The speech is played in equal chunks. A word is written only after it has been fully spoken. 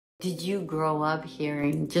Did you grow up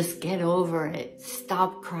hearing, just get over it,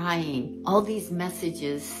 stop crying? All these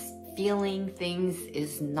messages, feeling things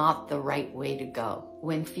is not the right way to go.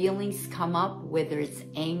 When feelings come up, whether it's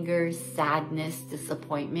anger, sadness,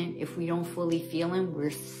 disappointment, if we don't fully feel them,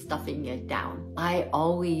 we're stuffing it down. I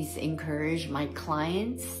always encourage my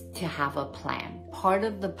clients to have a plan. Part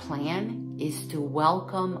of the plan is to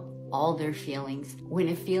welcome all their feelings. When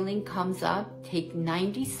a feeling comes up, take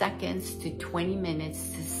 90 seconds to 20 minutes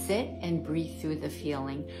to sit and breathe through the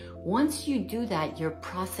feeling. Once you do that, you're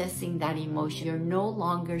processing that emotion. You're no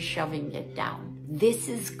longer shoving it down. This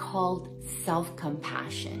is called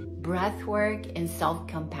self-compassion. Breathwork and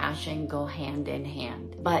self-compassion go hand in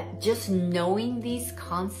hand. But just knowing these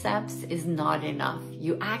concepts is not enough.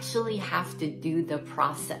 You actually have to do the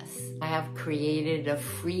process. I have created a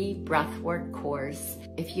free breathwork course.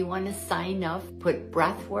 If you want to sign up, put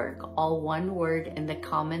breathwork, all one word, in the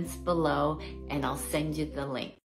comments below, and I'll send you the link.